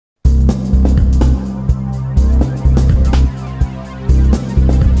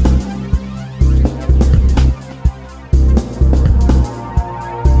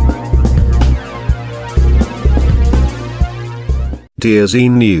Dear Z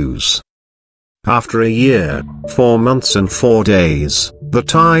News. After a year, 4 months and 4 days, the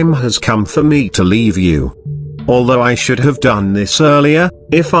time has come for me to leave you. Although I should have done this earlier,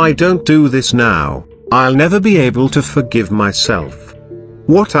 if I don't do this now, I'll never be able to forgive myself.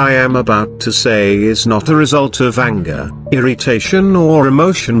 What I am about to say is not a result of anger, irritation or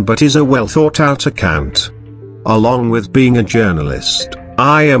emotion, but is a well thought out account. Along with being a journalist,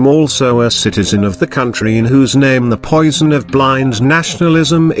 I am also a citizen of the country in whose name the poison of blind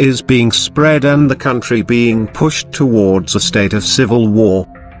nationalism is being spread and the country being pushed towards a state of civil war.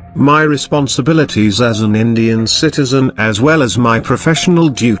 My responsibilities as an Indian citizen as well as my professional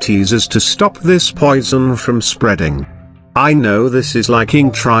duties is to stop this poison from spreading. I know this is like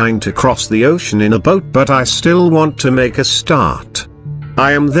trying to cross the ocean in a boat, but I still want to make a start.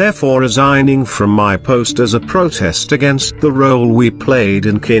 I am therefore resigning from my post as a protest against the role we played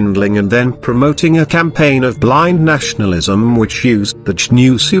in kindling and then promoting a campaign of blind nationalism which used the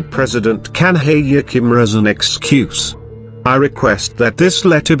JNURow President Kanhaiya Kimra as an excuse. I request that this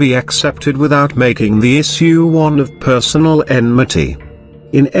letter be accepted without making the issue one of personal enmity.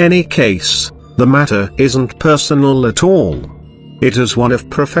 In any case, the matter isn't personal at all. It is one of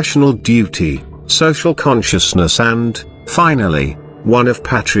professional duty, social consciousness and, finally, one of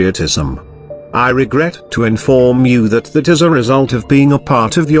patriotism. I regret to inform you that as a result of being a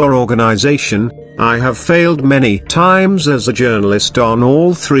part of your organization, I have failed many times as a journalist on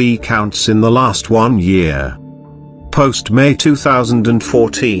all 3 counts in the last 1 year. Post May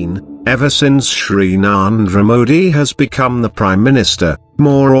 2014, ever since Shri Narendra Modi has become the Prime Minister,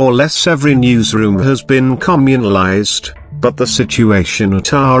 more or less every newsroom has been communalized, but the situation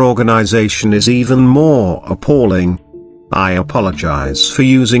at our organization is even more appalling. I apologize for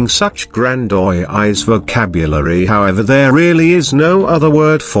using such grandiose vocabulary, however there really is no other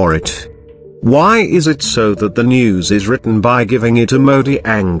word for it. Why is it so that the news is written by giving it a Modi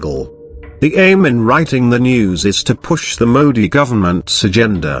angle? The aim in writing the news is to push the Modi government's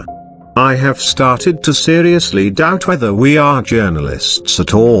agenda. I have started to seriously doubt whether we are journalists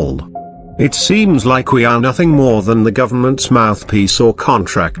at all. It seems like we are nothing more than the government's mouthpiece or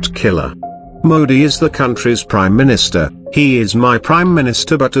contract killer. Modi is the country's Prime Minister, he is my Prime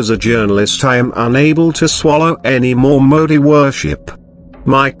Minister, but as a journalist I am unable to swallow any more Modi worship.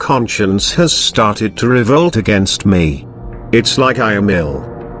 My conscience has started to revolt against me. It's like I am ill.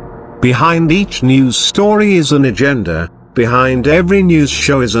 Behind each news story is an agenda, behind every news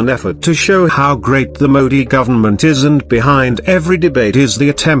show is an effort to show how great the Modi government is, and behind every debate is the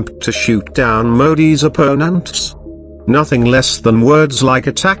attempt to shoot down Modi's opponents. Nothing less than words like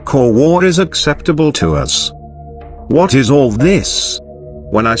attack or war is acceptable to us. What is all this?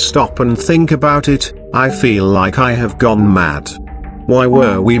 When I stop and think about it, I feel like I have gone mad. Why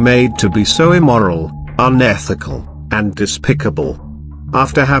were we made to be so immoral, unethical, and despicable?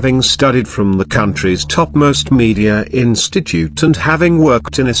 After having studied from the country's topmost media institute and having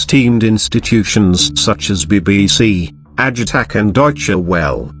worked in esteemed institutions such as BBC, Agitak and Deutsche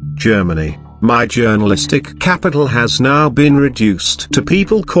Welle, Germany, my journalistic capital has now been reduced to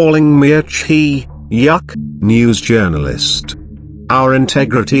people calling me a yuck news journalist. Our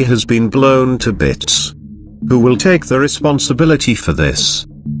integrity has been blown to bits. Who will take the responsibility for this?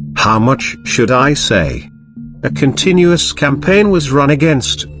 How much should I say? A continuous campaign was run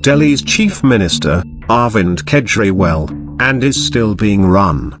against Delhi's Chief Minister, Arvind Kejriwal, and is still being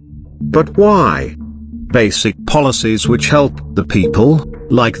run. But why? Basic policies which help the people,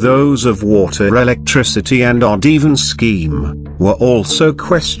 like those of water, electricity and odd-even scheme, were also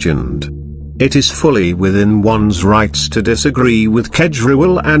questioned. It is fully within one's rights to disagree with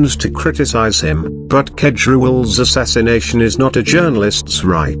Kejriwal and to criticize him, but Kejriwal's assassination is not a journalist's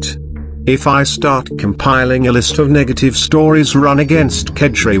right. If I start compiling a list of negative stories run against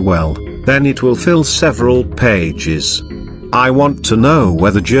Kejriwal, then it will fill several pages. I want to know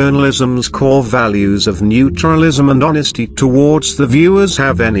whether journalism's core values of neutralism and honesty towards the viewers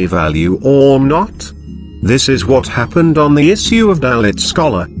have any value or not. This is what happened on the issue of Dalit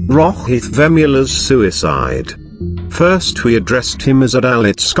scholar, Rohit Vemula's suicide. First we addressed him as a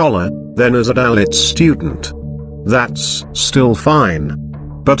Dalit scholar, then as a Dalit student. That's still fine.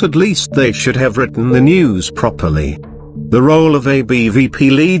 But at least they should have written the news properly. The role of a BVP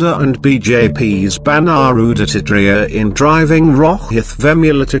leader and BJP's Bannaru Dattadreya in driving Rohit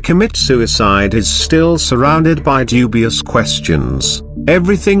Vemula to commit suicide is still surrounded by dubious questions.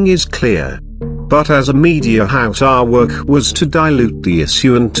 Everything is clear. But as a media house our work was to dilute the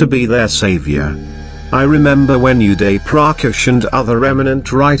issue and to be their savior. I remember when Uday Prakash and other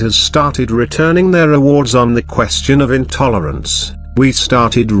eminent writers started returning their awards on the question of intolerance. We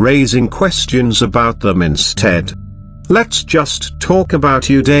started raising questions about them instead. Let's just talk about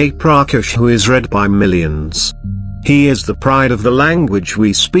Uday Prakash, who is read by millions. He is the pride of the language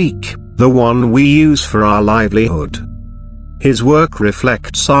we speak, the one we use for our livelihood. His work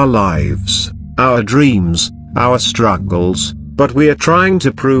reflects our lives, our dreams, our struggles, but we are trying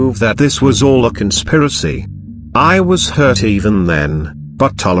to prove that this was all a conspiracy. I was hurt even then,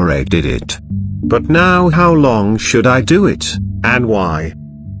 but tolerated it. But now how long should I do it, and why?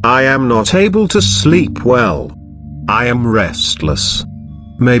 I am not able to sleep well. I am restless.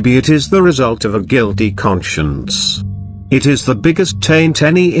 Maybe it is the result of a guilty conscience. It is the biggest taint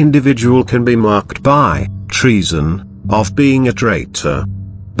any individual can be marked by, treason, of being a traitor.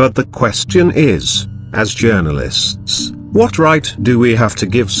 But the question is, as journalists, what right do we have to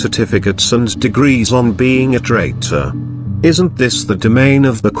give certificates and degrees on being a traitor? Isn't this the domain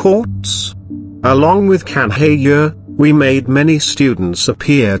of the courts? Along with Kanhaiya, we made many students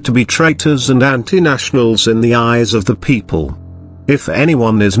appear to be traitors and anti-nationals in the eyes of the people. If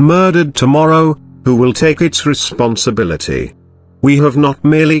anyone is murdered tomorrow, who will take its responsibility? We have not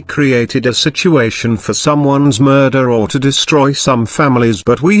merely created a situation for someone's murder or to destroy some families,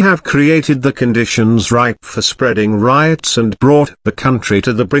 but we have created the conditions ripe for spreading riots and brought the country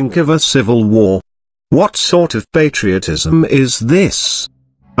to the brink of a civil war. What sort of patriotism is this?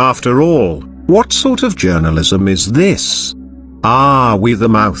 After all, what sort of journalism is this? Are we the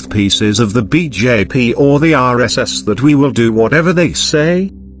mouthpieces of the BJP or the RSS that we will do whatever they say?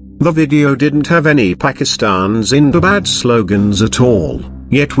 The video didn't have any Pakistan's Zindabad slogans at all,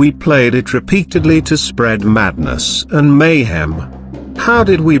 yet we played it repeatedly to spread madness and mayhem. How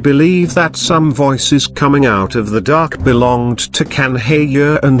did we believe that some voices coming out of the dark belonged to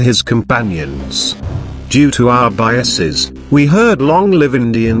Kanhaiya and his companions? Due to our biases, we heard "Long live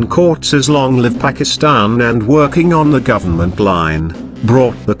Indian courts" as "Long live Pakistan," and working on the government line,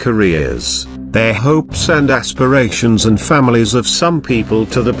 brought the careers, their hopes and aspirations and families of some people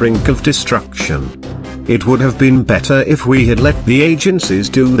to the brink of destruction. It would have been better if we had let the agencies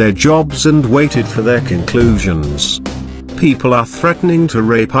do their jobs and waited for their conclusions. People are threatening to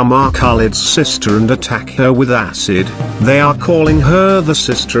rape Umar Khalid's sister and attack her with acid. They are calling her the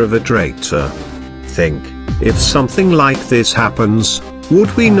sister of a traitor. Think, if something like this happens,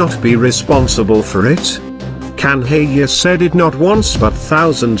 would we not be responsible for it? Kanhaiya said it not once but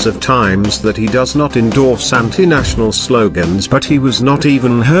thousands of times that he does not endorse anti-national slogans, but he was not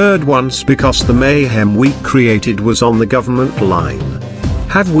even heard once because the mayhem we created was on the government line.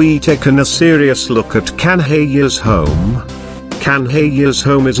 Have we taken a serious look at Kanhaiya's home? Kanhaiya's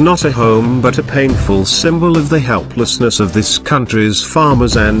home is not a home but a painful symbol of the helplessness of this country's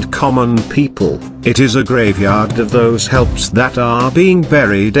farmers and common people. It is a graveyard of those helps that are being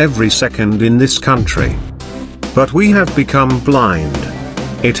buried every second in this country. But we have become blind.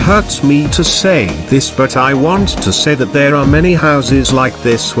 It hurts me to say this, but I want to say that there are many houses like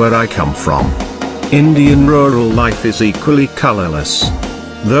this where I come from. Indian rural life is equally colorless.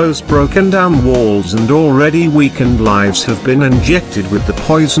 Those broken down walls and already weakened lives have been injected with the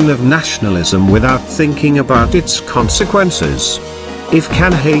poison of nationalism without thinking about its consequences. If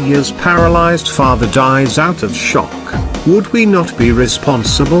Kanhaiya's paralyzed father dies out of shock, would we not be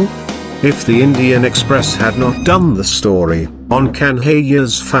responsible? If the Indian Express had not done the story on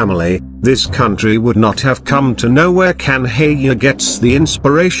Kanhaiya's family, this country would not have come to know where Kanhaiya gets the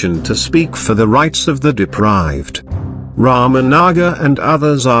inspiration to speak for the rights of the deprived. Ramanaga and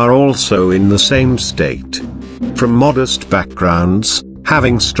others are also in the same state. From modest backgrounds,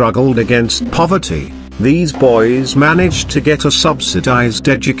 having struggled against poverty, these boys managed to get a subsidized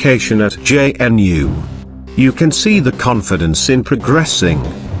education at JNU. You can see the confidence in progressing.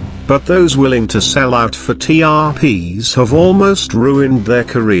 But those willing to sell out for TRPs have almost ruined their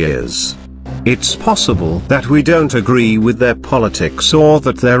careers. It's possible that we don't agree with their politics or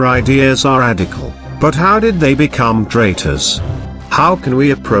that their ideas are radical, but how did they become traitors? How can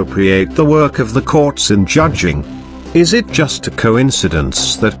we appropriate the work of the courts in judging? Is it just a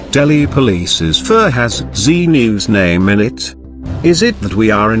coincidence that Delhi Police's fur has Z News name in it? Is it that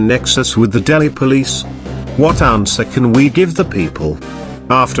we are in nexus with the Delhi Police? What answer can we give the people?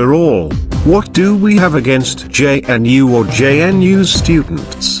 After all, what do we have against JNU or JNU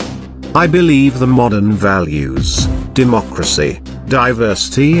students? I believe the modern values, democracy,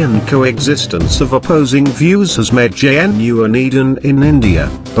 diversity and coexistence of opposing views has made JNU an Eden in India,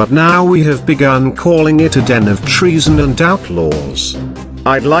 but now we have begun calling it a den of treason and outlaws.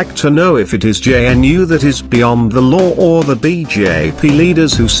 I'd like to know if it is JNU that is beyond the law or the BJP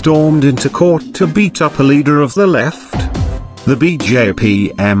leaders who stormed into court to beat up a leader of the left. The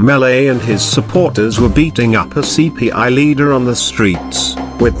BJP MLA and his supporters were beating up a CPI leader on the streets,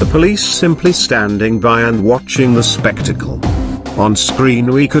 with the police simply standing by and watching the spectacle. On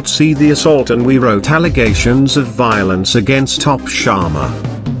screen we could see the assault and we wrote allegations of violence against Top Sharma.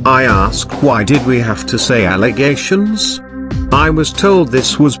 I asked why did we have to say allegations? I was told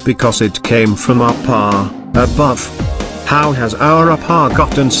this was because it came from our power above. How has our power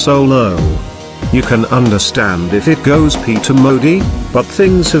gotten so low? You can understand if it goes Peter Modi, but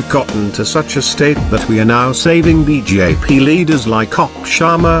things have gotten to such a state that we are now saving BJP leaders like Top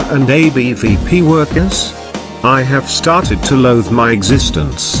Sharma and ABVP workers. I have started to loathe my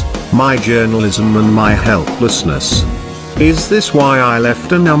existence, my journalism and my helplessness. Is this why I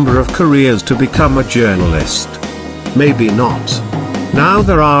left a number of careers to become a journalist? Maybe not. Now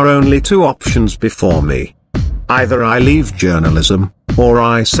there are only two options before me. Either I leave journalism, or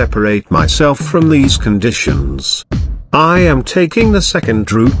I separate myself from these conditions. I am taking the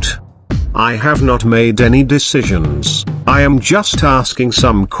second route. I have not made any decisions. I am just asking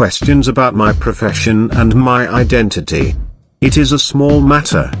some questions about my profession and my identity. It is a small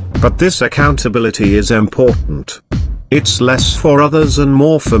matter, but this accountability is important. It's less for others and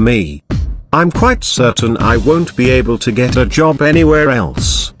more for me. I'm quite certain I won't be able to get a job anywhere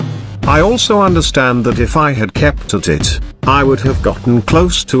else. I also understand that if I had kept at it, I would have gotten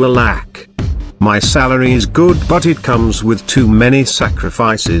close to a lakh. My salary is good but it comes with too many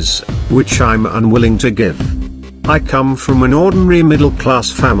sacrifices, which I'm unwilling to give. I come from an ordinary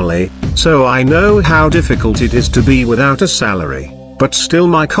middle-class family, so I know how difficult it is to be without a salary, but still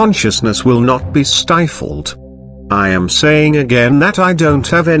my consciousness will not be stifled. I am saying again that I don't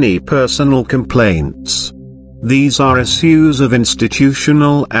have any personal complaints. These are issues of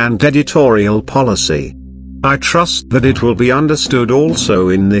institutional and editorial policy. I trust that it will be understood also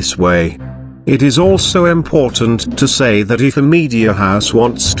in this way. It is also important to say that if a media house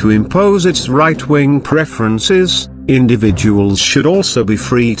wants to impose its right-wing preferences, individuals should also be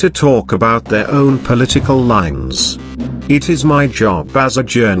free to talk about their own political lines. It is my job as a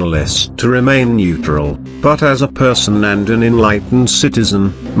journalist to remain neutral, but as a person and an enlightened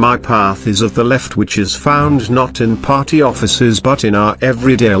citizen, my path is of the left, which is found not in party offices but in our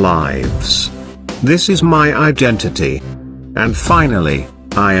everyday lives. This is my identity. And finally,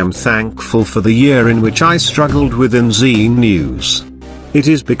 I am thankful for the year in which I struggled with JNURow. It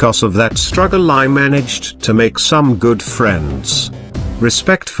is because of that struggle I managed to make some good friends.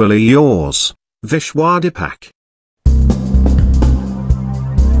 Respectfully yours, Vishw.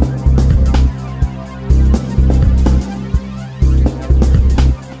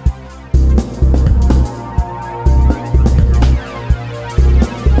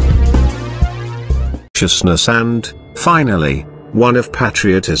 And, finally, one of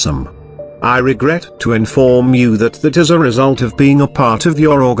patriotism. I regret to inform you that as a result of being a part of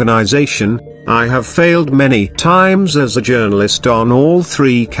your organization, I have failed many times as a journalist on all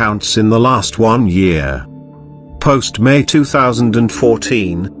 3 counts in the last 1 year. Post-May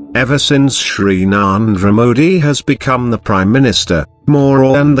 2014, ever since Shri Narendra Modi has become the Prime Minister,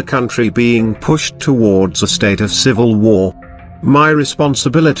 more than the country being pushed towards a state of civil war. My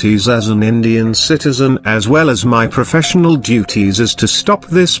responsibilities as an Indian citizen as well as my professional duties is to stop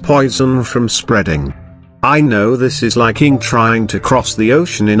this poison from spreading. I know this is like trying to cross the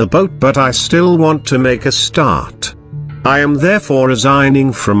ocean in a boat, but I still want to make a start. I am therefore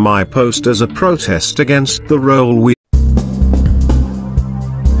resigning from my post as a protest against the role we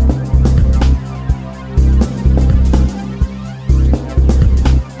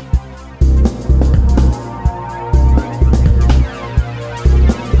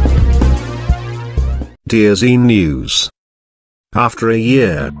Dear JNURow. After a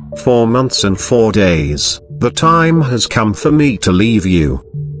year, 4 months and 4 days, the time has come for me to leave you.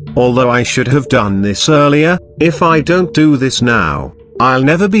 Although I should have done this earlier, if I don't do this now, I'll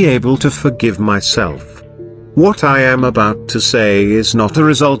never be able to forgive myself. What I am about to say is not a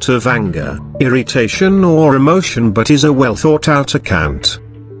result of anger, irritation or emotion, but is a well thought out account.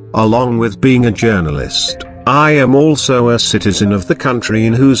 Along with being a journalist, I am also a citizen of the country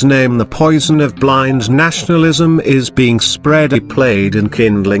in whose name the poison of blind nationalism is being spread, played and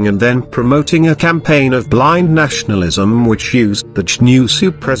kindling and then promoting a campaign of blind nationalism which used the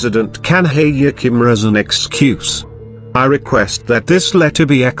JNURow President Kanhaiya Kimra as an excuse. I request that this letter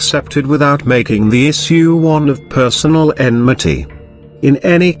be accepted without making the issue one of personal enmity. In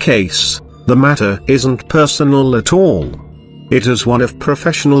any case, the matter isn't personal at all. It is one of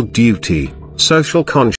professional duty, social conscience.